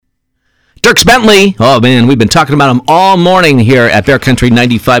Dierks Bentley. Oh, man, we've been talking about him all morning here at Bear Country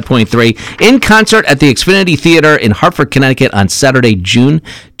 95.3 in concert at the Xfinity Theater in Hartford, Connecticut on Saturday, June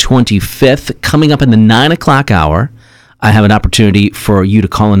 25th. Coming up in the 9 o'clock hour, I have an opportunity for you to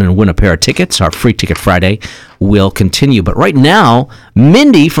call in and win a pair of tickets. Our Free Ticket Friday will continue. But right now,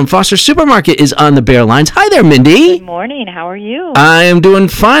 Mindy from Foster Supermarket is on the Bear Lines. Hi there, Mindy. Good morning. How are you? I am doing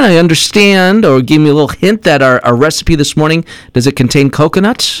fine. I understand, or give me a little hint that our recipe this morning, does it contain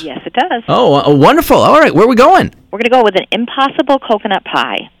coconuts? Yes, it does. Oh, wonderful. All right, where are we going? We're going to go with an impossible coconut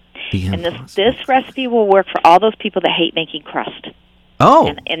pie. And this recipe will work for all those people that hate making crust.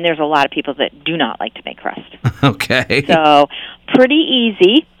 Oh. And there's a lot of people that do not like to make crust. Okay. So, pretty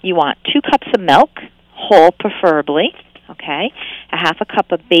easy. You want 2 cups of milk, whole preferably, okay? A half a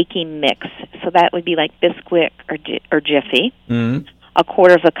cup of baking mix, so that would be like Bisquick or Jiffy. Mm-hmm. A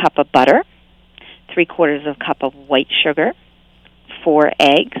quarter of a cup of butter, 3/4 of a cup of white sugar, 4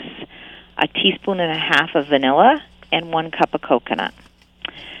 eggs, a teaspoon and a half of vanilla, and 1 cup of coconut.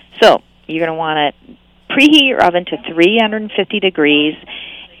 So, you're going to want to preheat your oven to 350 degrees,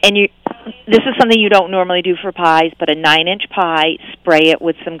 and this is something you don't normally do for pies, but a 9-inch pie, spray it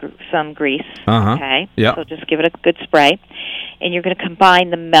with some grease, okay? Yeah. So just give it a good spray. And you're going to combine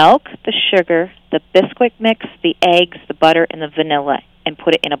the milk, the sugar, the Bisquick mix, the eggs, the butter, and the vanilla, and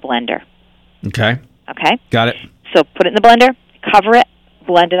put it in a blender. Okay. Okay? Got it. So put it in the blender, cover it,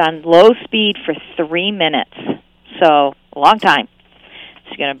 blend it on low speed for 3 minutes. So a long time.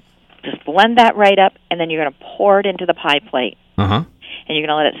 So you're going to just blend that right up, and then you're going to pour it into the pie plate. Uh-huh. And you're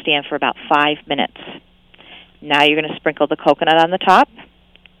going to let it stand for about 5 minutes. Now you're going to sprinkle the coconut on the top,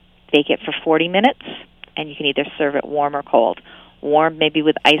 bake it for 40 minutes, and you can either serve it warm or cold. Warm maybe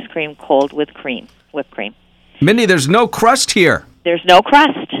with ice cream, cold with whipped cream. Mindy, there's no crust here. There's no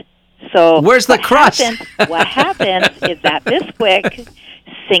crust. So where's the crust? What happens is that Bisquick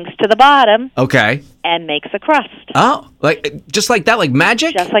sinks to the bottom. Okay. And makes a crust. Oh, just like that, like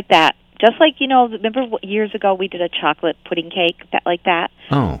magic? Just like that. Just like, remember years ago we did a chocolate pudding cake like that?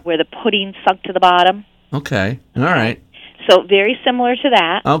 Oh. Where the pudding sunk to the bottom? Okay. All right. So very similar to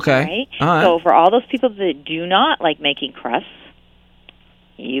that. Okay. Right? All right. So for all those people that do not like making crusts,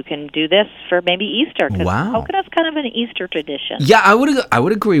 you can do this for maybe Easter. Cause wow. Coconut's kind of an Easter tradition. Yeah, I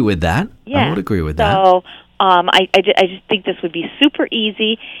would agree with that. Yeah. I would agree with that. So I just think this would be super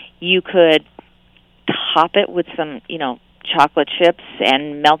easy. You could top it with some, chocolate chips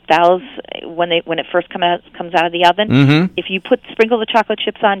and melt those when it first comes out of the oven. Mm-hmm. If you sprinkle the chocolate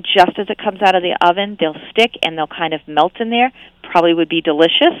chips on just as it comes out of the oven, they'll stick and they'll kind of melt in there. Probably would be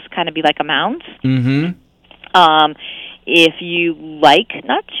delicious, kind of be like a mounds. Mm-hmm. If you like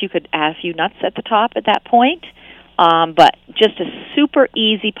nuts, you could add a few nuts at the top at that point. But just a super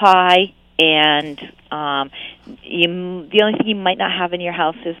easy pie. And the only thing you might not have in your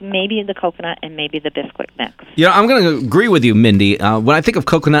house is maybe the coconut and maybe the Bisquick mix. I'm going to agree with you, Mindy. When I think of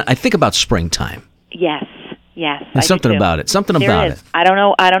coconut, I think about springtime. Yes. There's something about it. I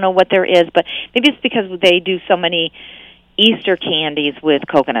don't know what there is, but maybe it's because they do so many Easter candies with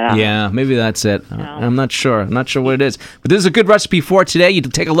coconut on them. Yeah, maybe that's it. I'm not sure. I'm not sure what it is. But this is a good recipe for today. You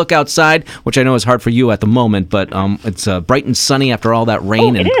take a look outside, which I know is hard for you at the moment, but it's bright and sunny after all that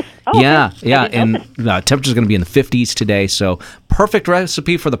rain. It is. Oh, yeah, okay. yeah, and temperature's going to be in the 50s today, so perfect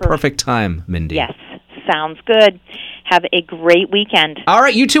recipe for the perfect time, Mindy. Yes, sounds good. Have a great weekend. All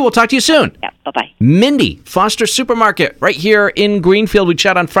right, you too. We'll talk to you soon. Yeah, bye-bye. Mindy, Foster Supermarket, right here in Greenfield. We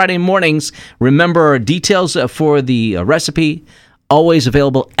chat on Friday mornings. Remember, details for the recipe always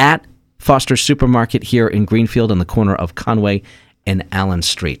available at Foster Supermarket here in Greenfield on the corner of Conway and Allen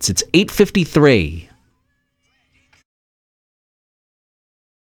Streets. It's 8:53.